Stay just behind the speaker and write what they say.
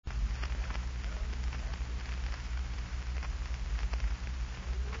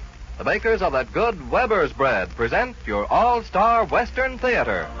The makers of that good Weber's bread present your all-star Western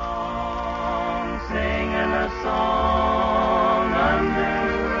Theater. Singing a song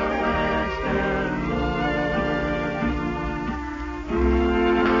under the western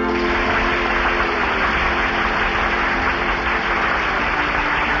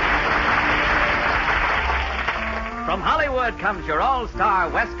From Hollywood comes your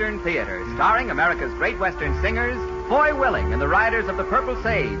all-star Western Theater, starring America's great Western singers, Foy Willing and the Riders of the Purple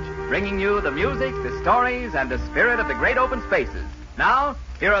Sage, bringing you the music, the stories, and the spirit of the great open spaces. Now,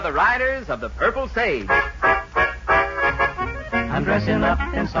 here are the Riders of the Purple Sage. I'm dressing up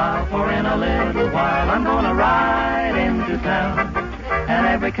in style, for in a little while I'm gonna ride into town. And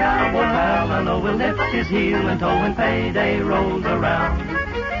every cowboy pal I know will lift his heel and toe when payday rolls around.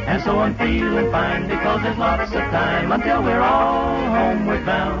 And so I'm feeling fine because there's lots of time until we're all homeward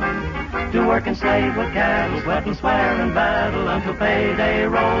bound. To work and slave with cattle, sweat and swear and battle until payday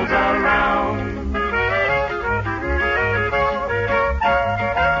rolls around.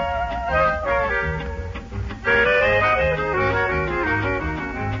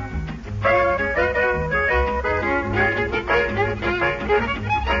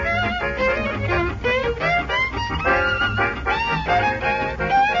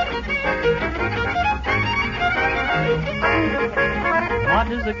 What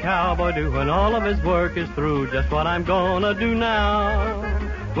does a cowboy do when all of his work is through? Just what I'm gonna do now.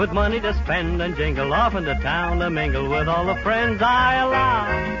 With money to spend and jingle off into town to mingle with all the friends I allow.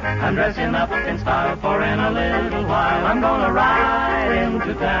 I'm dressing up in style, for in a little while I'm gonna ride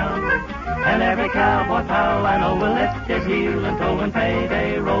into town. And every cowboy pal I know will lift his heel and toe when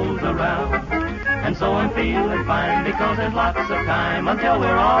payday rolls around. And so I'm feeling fine because there's lots of time until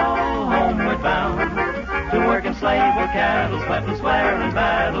we're all homeward bound. To work and slave with cattle, sweat and swear and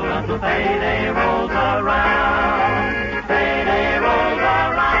battle until payday rolls around. Payday rolls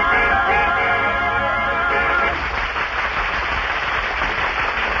around.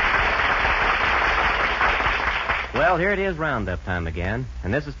 Well, here it is roundup time again,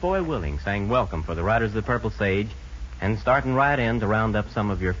 and this is Foy Willing saying welcome for the Riders of the Purple Sage and starting right in to round up some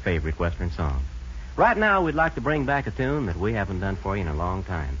of your favorite Western songs. Right now, we'd like to bring back a tune that we haven't done for you in a long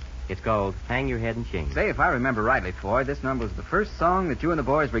time. It's called Hang Your Head in Shame. Say, if I remember rightly, Foy, this number was the first song that you and the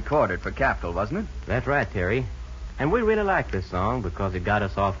boys recorded for Capitol, wasn't it? That's right, Terry. And we really like this song because it got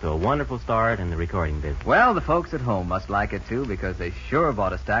us off to a wonderful start in the recording business. Well, the folks at home must like it, too, because they sure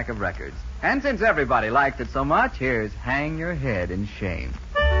bought a stack of records. And since everybody liked it so much, here's Hang Your Head in Shame.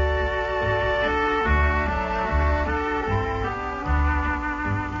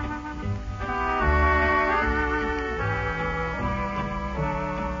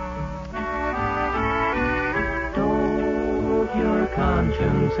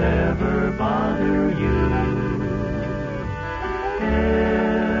 Conscience ever bother you?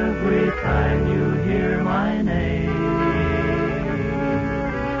 Every time you hear my name,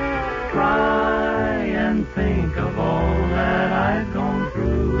 try and think of all that I've gone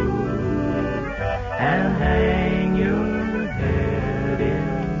through and hang your head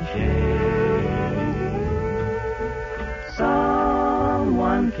in shame.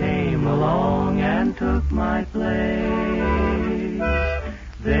 Someone came along and took my place.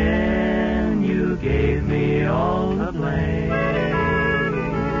 Then you gave me all the blame.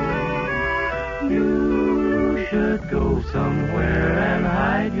 You should go somewhere and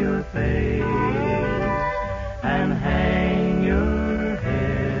hide your face and hang your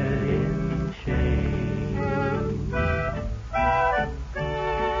head in shame.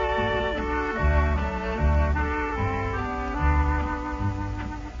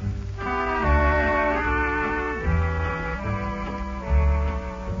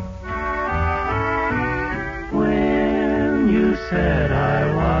 Said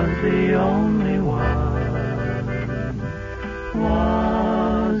I was the only one.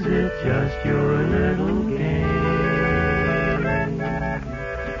 Was it just your little game?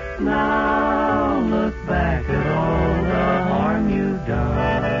 Now look back at all the harm you've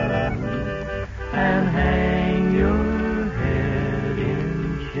done and hang your head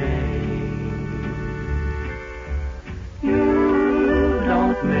in shame. You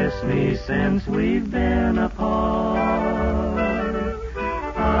don't miss me since we've been apart.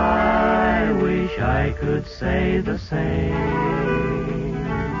 I wish I could say the same.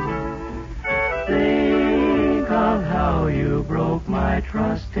 Think of how you broke my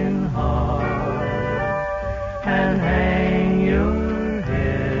trusting heart and hang your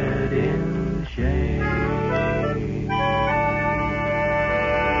head in shame.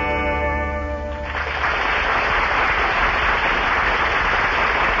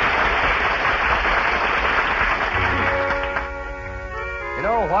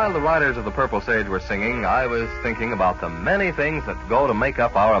 while the Riders of the Purple Sage were singing, I was thinking about the many things that go to make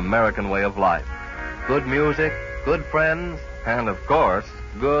up our American way of life. Good music, good friends, and, of course,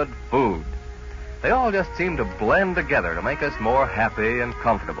 good food. They all just seem to blend together to make us more happy and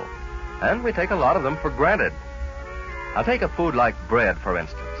comfortable. And we take a lot of them for granted. Now, take a food like bread, for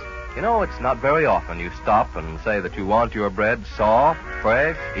instance. You know, it's not very often you stop and say that you want your bread soft,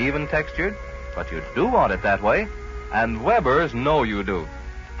 fresh, even textured, but you do want it that way, and Weber's know you do.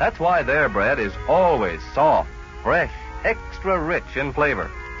 That's why their bread is always soft, fresh, extra rich in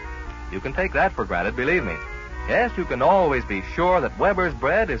flavor. You can take that for granted, believe me. Yes, you can always be sure that Weber's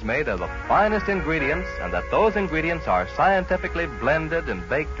bread is made of the finest ingredients and that those ingredients are scientifically blended and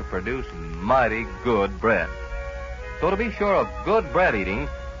baked to produce mighty good bread. So to be sure of good bread eating,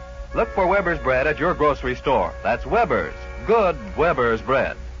 look for Weber's bread at your grocery store. That's Weber's, good Weber's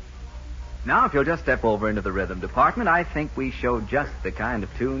bread. Now, if you'll just step over into the rhythm department, I think we show just the kind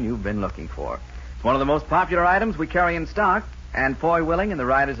of tune you've been looking for. It's one of the most popular items we carry in stock, and Foy Willing and the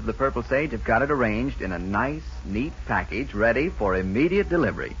Riders of the Purple Sage have got it arranged in a nice, neat package ready for immediate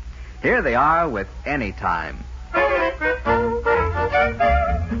delivery. Here they are with Anytime.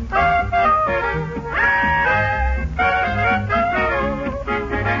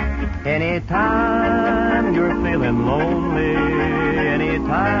 Anytime you're feeling lonely,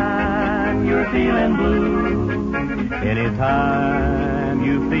 anytime you're feeling blue, anytime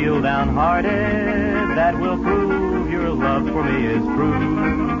you feel downhearted, that will prove your love for me is true.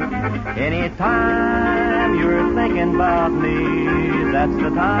 Anytime you're thinking about me, that's the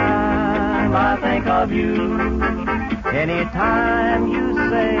time I think of you. Anytime you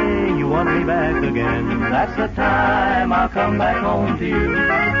say you want me back again, that's the time I'll come back home to you.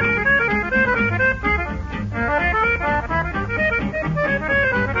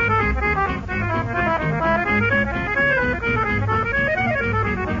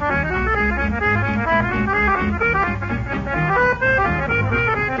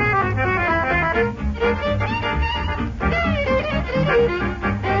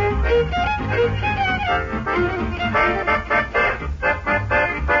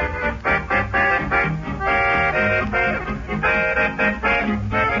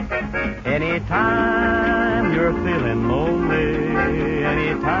 Anytime you're feeling lonely,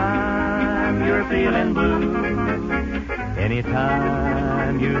 anytime you're feeling blue,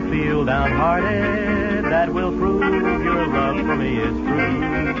 anytime you feel downhearted, that will prove your love for me is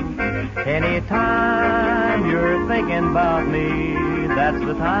true. Anytime you're thinking about me, that's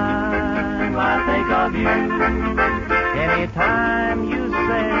the time I think of you. Anytime you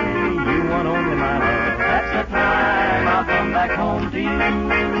say you want only my love, that's the time I'll come back home to you.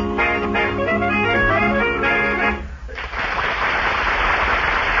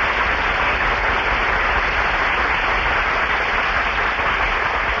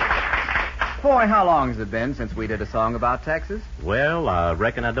 Boy, how long has it been since we did a song about Texas? Well, I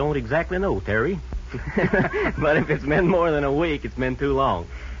reckon I don't exactly know, Terry. But if it's been more than a week, it's been too long.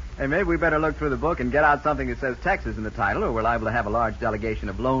 Hey, maybe we better look through the book and get out something that says Texas in the title, or we're liable to have a large delegation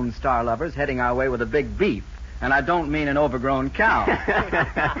of Lone Star lovers heading our way with a big beef. And I don't mean an overgrown cow.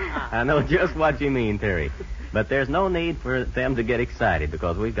 I know just what you mean, Terry. But there's no need for them to get excited,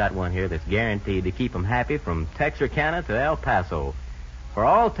 because we've got one here that's guaranteed to keep them happy from Texarkana to El Paso. For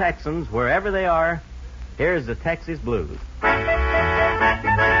all Texans, wherever they are, here's the Texas Blues.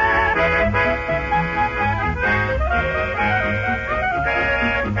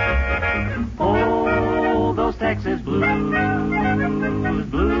 Oh, those Texas blues,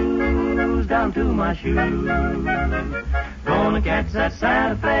 blues down to my shoes. Gonna catch that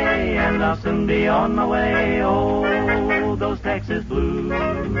Santa Fe, and I'll soon be on my way. Oh, those Texas blues.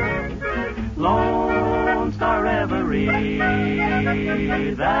 Lone Star Reverie,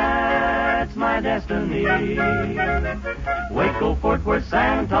 that's my destiny. Waco, Fort Worth,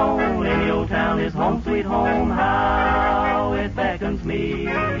 San Antonio, any old town is home, sweet home, how it beckons me.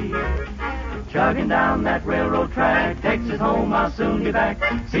 Chugging down that railroad track, Texas home, I'll soon be back.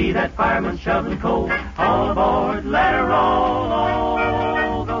 See that fireman shoveling coal, all aboard, let her roll.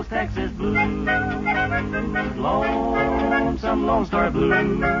 Oh, those Texas blues, lonesome Lone Star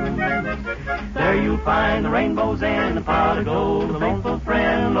blues. There you'll find the rainbows and the pot of gold, the faithful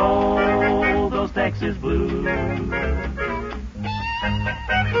friend, oh, those Texas blues.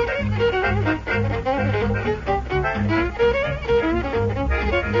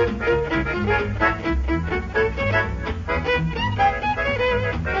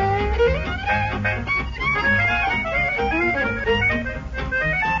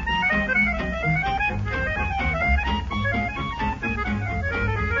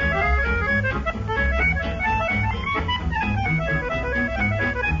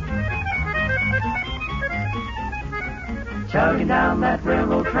 chugging down that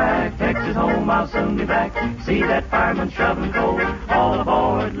railroad track. Texas home, I'll soon be back. See that fireman shoveling coal. All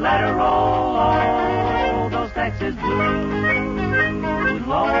aboard, let her roll. Oh, those Texas blues.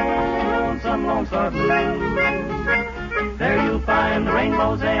 Lonesome, Lone Star blues. There you'll find the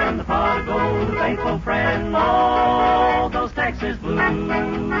rainbows and the pot of gold. A faithful friend. Oh, those Texas blues.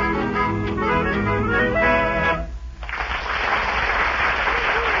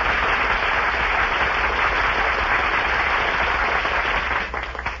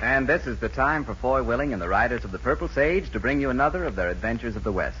 And this is the time for Foy Willing and the Riders of the Purple Sage to bring you another of their adventures of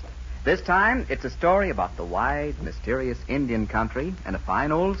the West. This time, it's a story about the wide, mysterious Indian country and a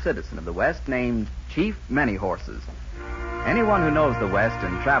fine old citizen of the West named Chief Many Horses. Anyone who knows the West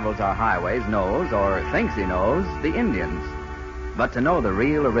and travels our highways knows, or thinks he knows, the Indians. But to know the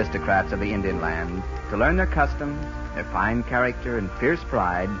real aristocrats of the Indian land, to learn their customs, their fine character and fierce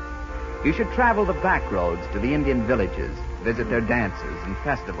pride, you should travel the back roads to the Indian villages, visit their dances and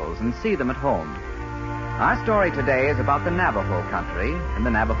festivals, and see them at home. Our story today is about the Navajo country and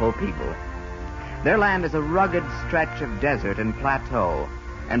the Navajo people. Their land is a rugged stretch of desert and plateau,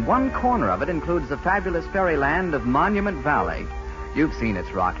 and one corner of it includes the fabulous fairyland of Monument Valley. You've seen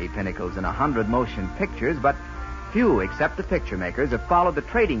its rocky pinnacles in 100 motion pictures, but few except the picture makers have followed the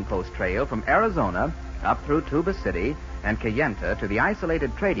trading post trail from Arizona up through Tuba City and Kayenta to the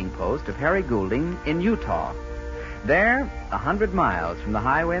isolated trading post of Harry Goulding in Utah. There, 100 miles from the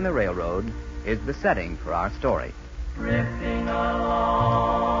highway and the railroad, is the setting for our story. Drifting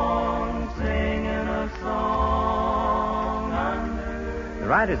along, singing a song under... The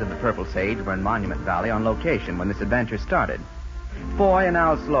Riders of the Purple Sage were in Monument Valley on location when this adventure started. Foy and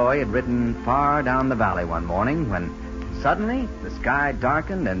Al Sloy had ridden far down the valley one morning when suddenly the sky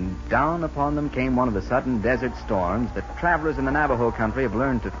darkened and down upon them came one of the sudden desert storms that travelers in the Navajo country have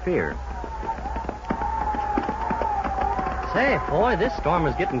learned to fear. Say, Foy, this storm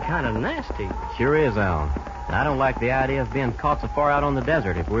is getting kind of nasty. Sure is, Al. And I don't like the idea of being caught so far out on the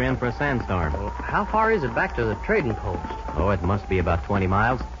desert if we're in for a sandstorm. Well, how far is it back to the trading post? Oh, it must be about 20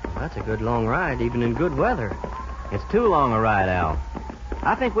 miles. Well, that's a good long ride, even in good weather. It's too long a ride, Al.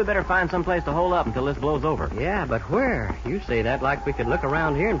 I think we better find some place to hold up until this blows over. Yeah, but where? You say that like we could look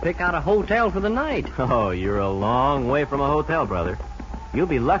around here and pick out a hotel for the night. Oh, you're a long way from a hotel, brother. You'll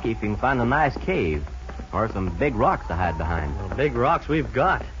be lucky if you can find a nice cave. Or some big rocks to hide behind. Well, big rocks we've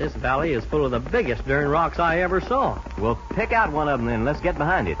got. This valley is full of the biggest darn rocks I ever saw. We'll pick out one of them and let's get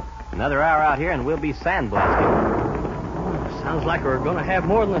behind it. Another hour out here and we'll be sandblasting. Oh, sounds like we're going to have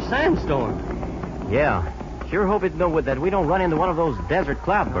more than a sandstorm. Yeah. Sure hope that we don't run into one of those desert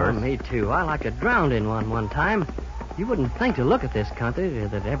cloudbursts. Oh, me too. I like to drown in one time. You wouldn't think to look at this country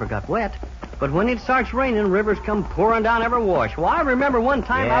that ever got wet. But when it starts raining, rivers come pouring down every wash. Well, I remember one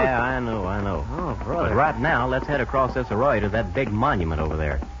time I know. Oh, brother. But right now, let's head across this arroyo to that big monument over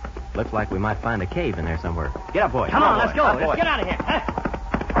there. Looks like we might find a cave in there somewhere. Get up, boy. Come on, let's go. Up, Let's get out of here.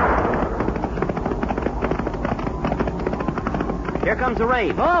 Here comes the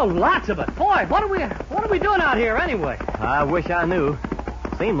rain. Oh, lots of it. Boy, what are we doing out here anyway? I wish I knew.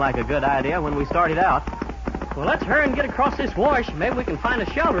 Seemed like a good idea when we started out. Well, let's hurry and get across this wash. Maybe we can find a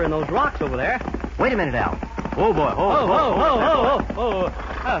shelter in those rocks over there. Wait a minute, Al. Oh, boy.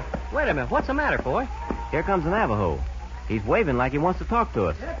 Wait a minute. What's the matter, boy? Here comes the Navajo. He's waving like he wants to talk to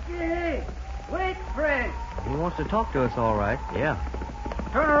us. Wait, friend. He wants to talk to us, all right. Yeah.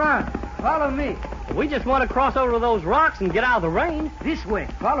 Turn around. Follow me. We just want to cross over to those rocks and get out of the rain. This way.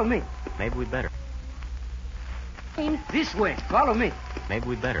 Follow me. Maybe we'd better. This way. Follow me. Maybe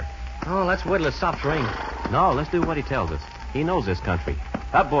we'd better. Oh, let's wait till it stops raining. No, let's do what he tells us. He knows this country.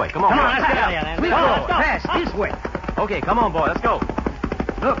 Up, boy. Come on. Come on, let's get out of here, then. We go fast. This way. Okay, come on, boy. Let's go.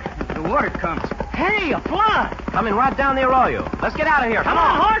 Look, the water comes. Hey, a flood! Coming right down the arroyo. Let's get out of here. Come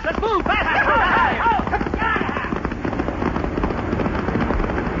on, horse. Let's move. Fast.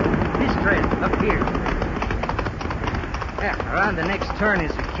 This trail, up here. Yeah, around the next turn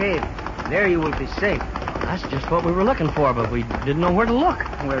is a cave. There you will be safe. That's just what we were looking for, but we didn't know where to look.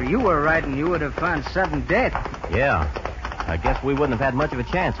 Where you were riding, you would have found sudden death. Yeah. I guess we wouldn't have had much of a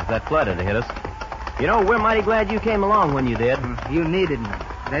chance if that flood had hit us. You know, we're mighty glad you came along when you did. You needed me.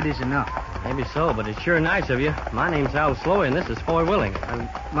 That is enough. Maybe so, but it's sure nice of you. My name's Al Sloy, and this is Foy Willing.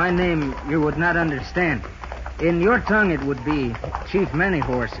 My name you would not understand. In your tongue, it would be Chief Many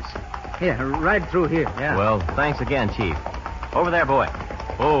Horses. Here, ride through here. Yeah. Well, thanks again, Chief. Over there, boy.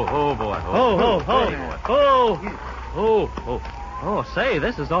 Oh, boy. Oh, say,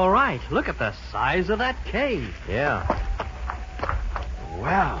 this is all right. Look at the size of that cave. Yeah.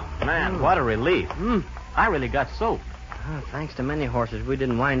 Wow, man, what a relief. I really got soaked. Oh, thanks to Many Horses, we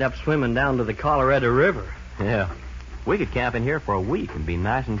didn't wind up swimming down to the Colorado River. Yeah. We could camp in here for a week and be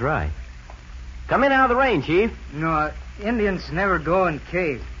nice and dry. Come in out of the rain, Chief. No, Indians never go in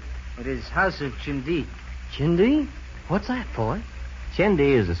cave. It is house of Chindi. Chindi? What's that, boy?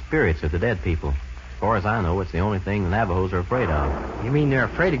 Chindi is the spirits of the dead people. As far as I know, it's the only thing the Navajos are afraid of. You mean they're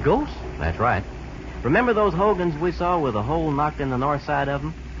afraid of ghosts? That's right. Remember those hogans we saw with a hole knocked in the north side of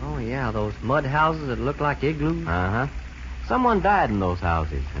them? Oh, yeah, those mud houses that look like igloos. Uh-huh. Someone died in those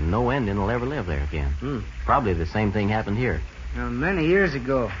houses, and no Indian will ever live there again. Probably the same thing happened here. Now, many years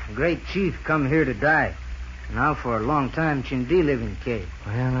ago, a great chief come here to die. Now, for a long time, Chindi live in cave.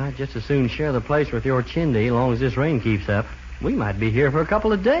 Well, I'd just as soon share the place with your Chindi as long as this rain keeps up. We might be here for a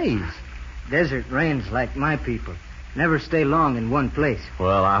couple of days. Desert rains like my people. Never stay long in one place.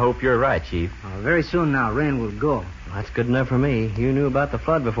 Well, I hope you're right, Chief. Very soon now, rain will go. That's good enough for me. You knew about the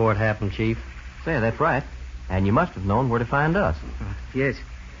flood before it happened, Chief. Say, that's right. And you must have known where to find us. Yes.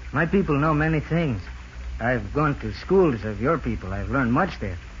 My people know many things. I've gone to schools of your people. I've learned much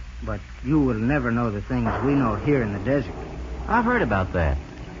there. But you will never know the things we know here in the desert. I've heard about that.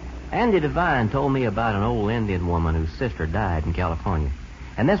 Andy Devine told me about an old Indian woman whose sister died in California.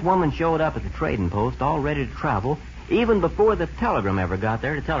 And this woman showed up at the trading post all ready to travel, even before the telegram ever got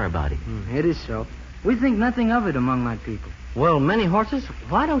there to tell her about it. It is so. We think nothing of it among my people. Well, Many Horses,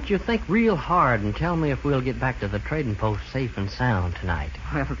 why don't you think real hard and tell me if we'll get back to the trading post safe and sound tonight?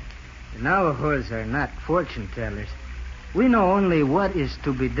 Well, the Navajos are not fortune tellers. We know only what is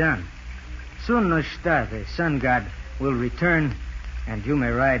to be done. Soon Noshta, the sun god, will return, and you may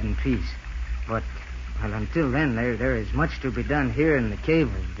ride in peace. But, well, until then, there is much to be done here in the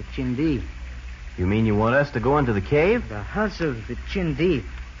cave of the Chindi. You mean you want us to go into the cave? The house of the Chindi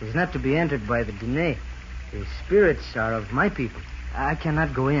is not to be entered by the Diné. The spirits are of my people. I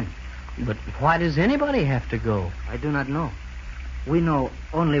cannot go in. But why does anybody have to go? I do not know. We know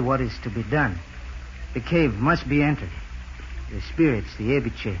only what is to be done. The cave must be entered. The spirits, the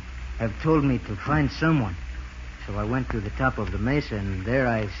Ebiche, have told me to find someone. So I went to the top of the mesa, and there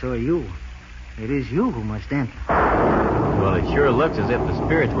I saw you. It is you who must enter. Well, it sure looks as if the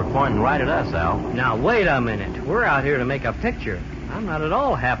spirits were pointing right at us, Al. Now, wait a minute. We're out here to make a picture. I'm not at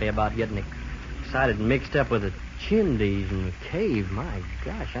all happy about getting excited and mixed up with the Chindis in the cave. My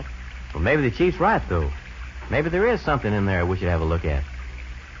gosh. Well, maybe the chief's right, though. Maybe there is something in there we should have a look at.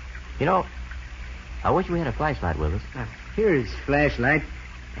 You know, I wish we had a flashlight with us. Here is flashlight.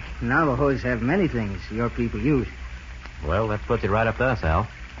 Navajos have many things your people use. Well, that puts it right up to us, Al.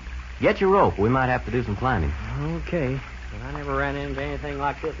 Get your rope. We might have to do some climbing. Okay. But I never ran into anything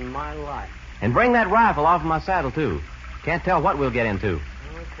like this in my life. And bring that rifle off of my saddle, too. Can't tell what we'll get into.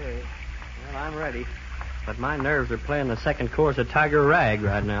 Okay. Well, I'm ready. But my nerves are playing the second course of Tiger Rag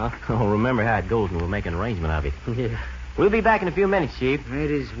right now. Oh, remember how it goes, and we'll make an arrangement of it. Yeah. We'll be back in a few minutes, Chief.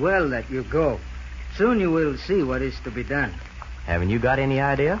 It is well that you go. Soon you will see what is to be done. Haven't you got any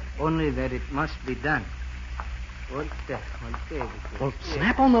idea? Only that it must be done. Well,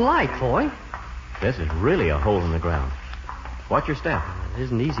 snap on the light, boy. This is really a hole in the ground. Watch your step. It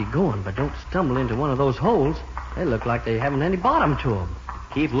isn't easy going, but don't stumble into one of those holes. They look like they haven't any bottom to them.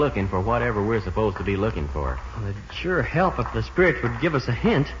 Keep looking for whatever we're supposed to be looking for. Well, it'd sure help if the spirits would give us a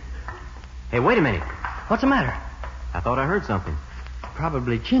hint. Hey, wait a minute. What's the matter? I thought I heard something.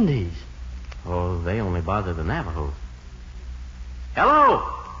 Probably Chindis. Oh, they only bother the Navajos. Hello!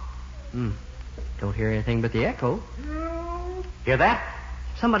 Don't hear anything but the echo. Hear that?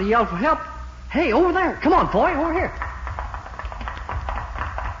 Somebody yelled for help. Hey, over there. Come on, boy, over here.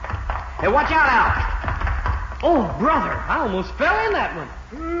 Hey, watch out, Al! Oh, brother, I almost fell in that one.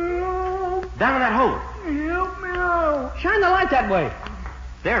 Down in that hole. Help me out. Shine the light that way.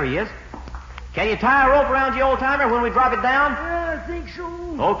 There he is. Can you tie a rope around you, old-timer, when we drop it down? I think so.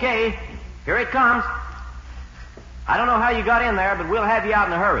 Okay. Here it comes. I don't know how you got in there, but we'll have you out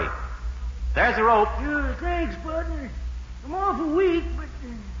in a hurry. There's the rope. Yeah, thanks, partner. I'm awful weak, but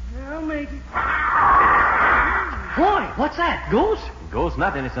I'll make it. Boy, what's that? Ghost? Ghost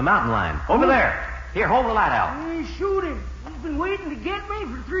nothing. It's a mountain lion. Over there. Here, hold the light out. Shoot him. He's been waiting to get me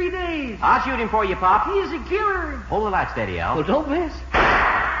for 3 days. I'll shoot him for you, Pop. He's a killer. Hold the light steady, Al. Well, don't miss.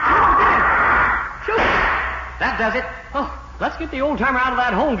 Shoot. That does it. Oh, let's get the old-timer out of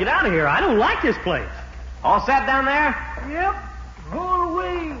that hole and get out of here. I don't like this place. All set down there? Yep. All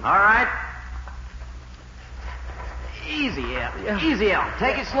away. All right. Easy, Al. Yeah. Easy, Al.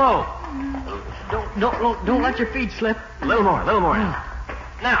 Take it slow. Don't let your feet slip. A little more.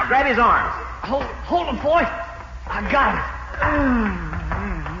 Now, grab his arms. Hold him, boy. I got it.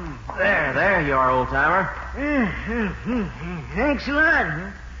 There you are, old-timer. Thanks a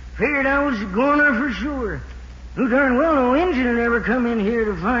lot. Figured I was a goner for sure. Who darn well no Injun would ever come in here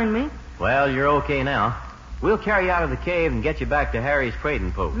to find me. Well, you're okay now. We'll carry you out of the cave and get you back to Harry's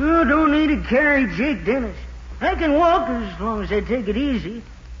trading post. You don't need to carry Jake Dennis. I can walk as long as I take it easy.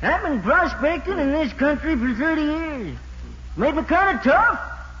 I've been prospecting in this country for 30 years. Made me kind of tough.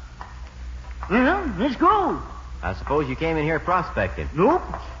 Well, let's go. I suppose you came in here prospecting. Nope.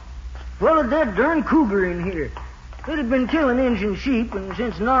 Followed that darn cougar in here. They'd have been killing Indian sheep, and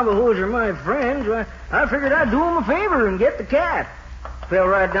since Navajos are my friends, I figured I'd do them a favor and get the cat. Fell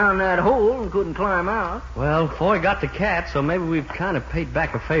right down that hole and couldn't climb out. Well, Foy got the cat, so maybe we've kind of paid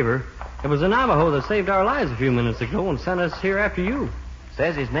back a favor. It was a Navajo that saved our lives a few minutes ago and sent us here after you.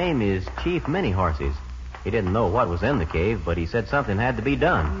 Says his name is Chief Many Horses. He didn't know what was in the cave, but he said something had to be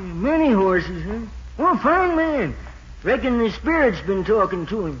done. Many horses, huh? Well, fine man. Reckon the spirit's been talking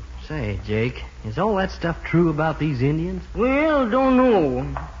to him. Say, Jake, is all that stuff true about these Indians? Well, don't know.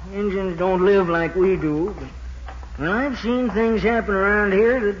 Indians don't live like we do. But I've seen things happen around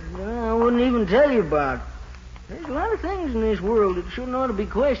here that I wouldn't even tell you about. There's a lot of things in this world that shouldn't ought to be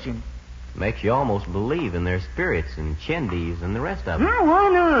questioned. Makes you almost believe in their spirits and chindies and the rest of them. Well, why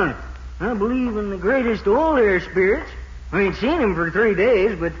not? I believe in the greatest of all their spirits. I ain't seen him for 3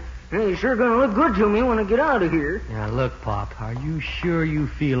 days, but he's sure gonna look good to me when I get out of here. Now, look, Pop, are you sure you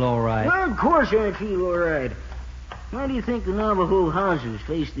feel all right? Well, of course I feel all right. Why do you think the Navajo houses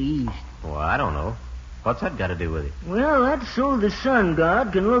face the east? Well, I don't know. What's that got to do with it? Well, that's so the sun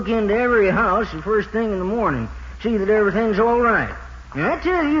god can look into every house the first thing in the morning, see that everything's all right. Now, I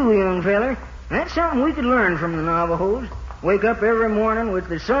tell you, young feller, that's something we could learn from the Navajos. Wake up every morning with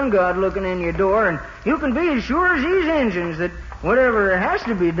the sun god looking in your door, and you can be as sure as these Injuns that whatever has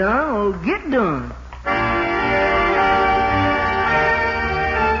to be done will get done.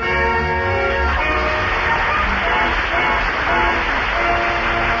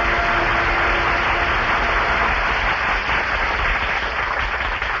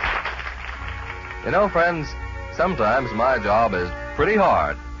 You know, friends, sometimes my job is pretty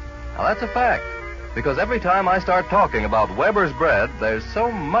hard. Now, that's a fact, because every time I start talking about Weber's bread, there's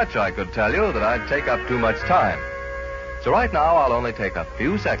so much I could tell you that I'd take up too much time. So right now, I'll only take a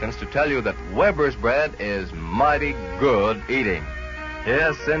few seconds to tell you that Weber's bread is mighty good eating.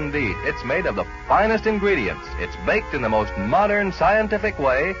 Yes, indeed. It's made of the finest ingredients. It's baked in the most modern, scientific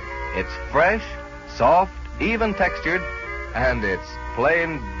way. It's fresh, soft, even textured, and it's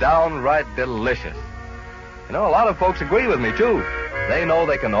plain downright delicious. You know, a lot of folks agree with me, too. They know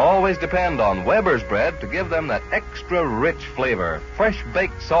they can always depend on Weber's bread to give them that extra rich flavor, fresh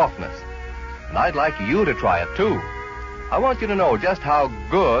baked softness. And I'd like you to try it, too. I want you to know just how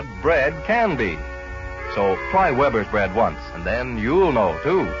good bread can be. So try Weber's bread once, and then you'll know,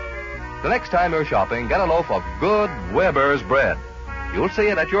 too. The next time you're shopping, get a loaf of good Weber's bread. You'll see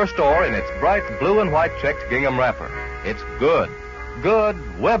it at your store in its bright blue and white checked gingham wrapper. It's good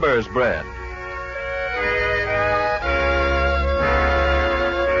Weber's bread.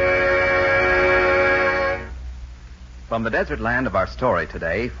 From the desert land of our story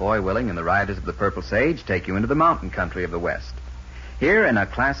today, Foy Willing and the Riders of the Purple Sage take you into the mountain country of the West. Here, in a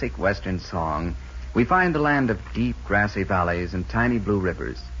classic Western song, we find the land of deep, grassy valleys and tiny blue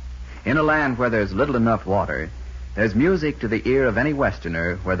rivers. In a land where there's little enough water, there's music to the ear of any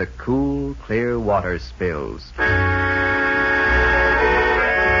Westerner where the cool, clear water spills.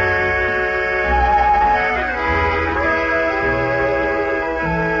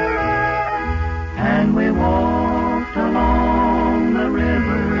 And we walked along the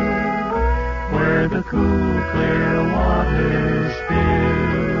river where the cool, clear water spills.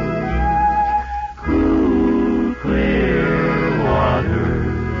 Cool, clear water.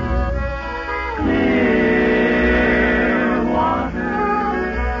 Clear water.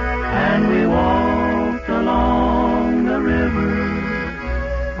 And we walked along the river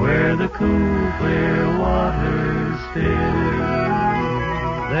where the cool, clear water spills.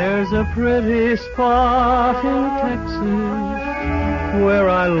 There's a pretty spot in Texas where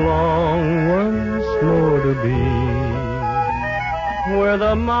I long once more to be, where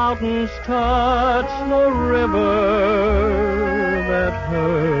the mountains touch the river that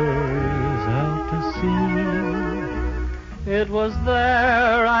hurries out to sea. It was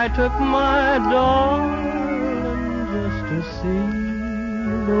there I took my darling just to see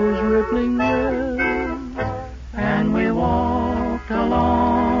those rippling waves, and we walked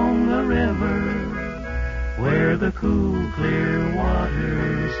along the river where the cool, clear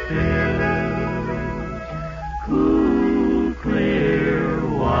water spills. Cool, clear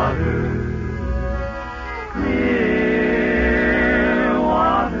water. Clear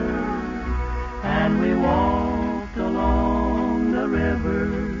water. And we walked along the river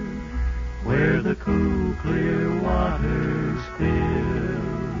where the cool, clear water spills.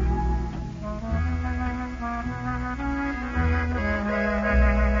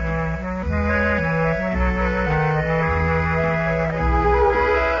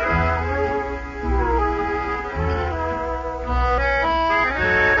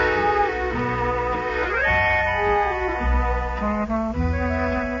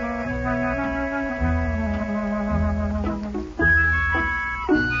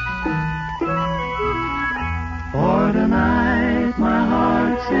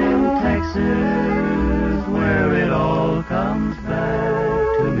 is where it all comes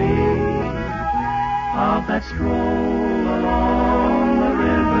back to me. Of that stroll along the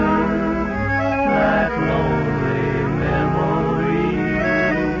river, that lonely memory.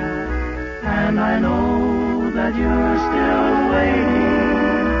 And I know that you're still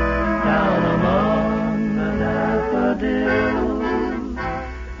waiting down among the daffodils,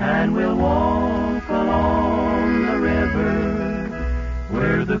 and we'll walk along the river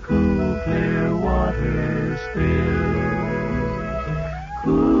where the cool, clear water spills.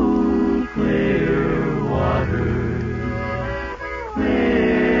 Cool, clear water,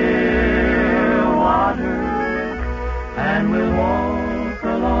 clear water, and we'll walk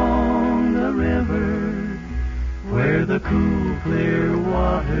along the river where the cool, clear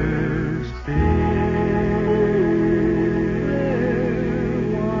water spills.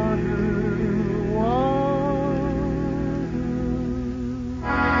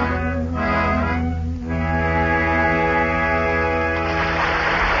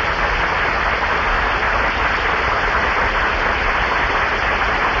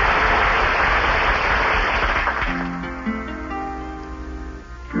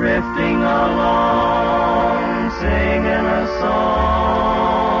 Drifting along, singing a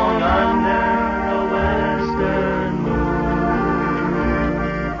song under a western moon.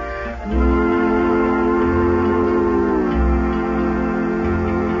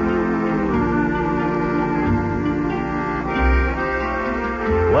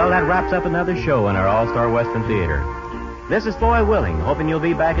 Well, that wraps up another show in our All-Star Western Theater. This is Foy Willing, hoping you'll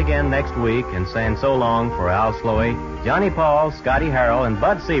be back again next week and saying so long for Al Sloey, Johnny Paul, Scotty Harrell, and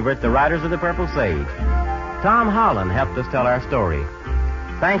Bud Siebert, the writers of The Purple Sage. Tom Holland helped us tell our story.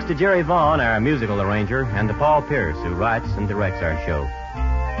 Thanks to Jerry Vaughn, our musical arranger, and to Paul Pierce, who writes and directs our show.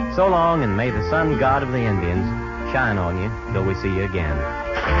 So long, and may the sun god of the Indians shine on you till we see you again.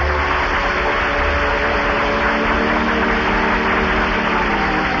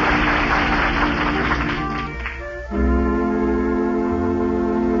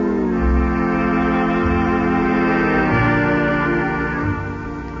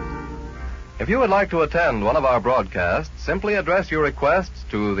 If you would like to attend one of our broadcasts, simply address your requests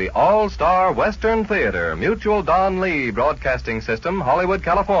to the All-Star Western Theater, Mutual Don Lee Broadcasting System, Hollywood,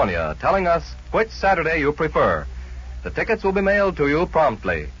 California, telling us which Saturday you prefer. The tickets will be mailed to you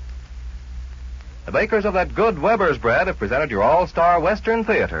promptly. The bakers of that good Weber's bread have presented your All-Star Western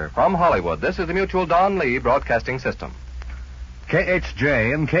Theater from Hollywood. This is the Mutual Don Lee Broadcasting System.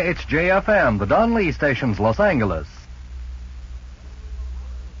 KHJ and KHJFM, the Don Lee stations, Los Angeles.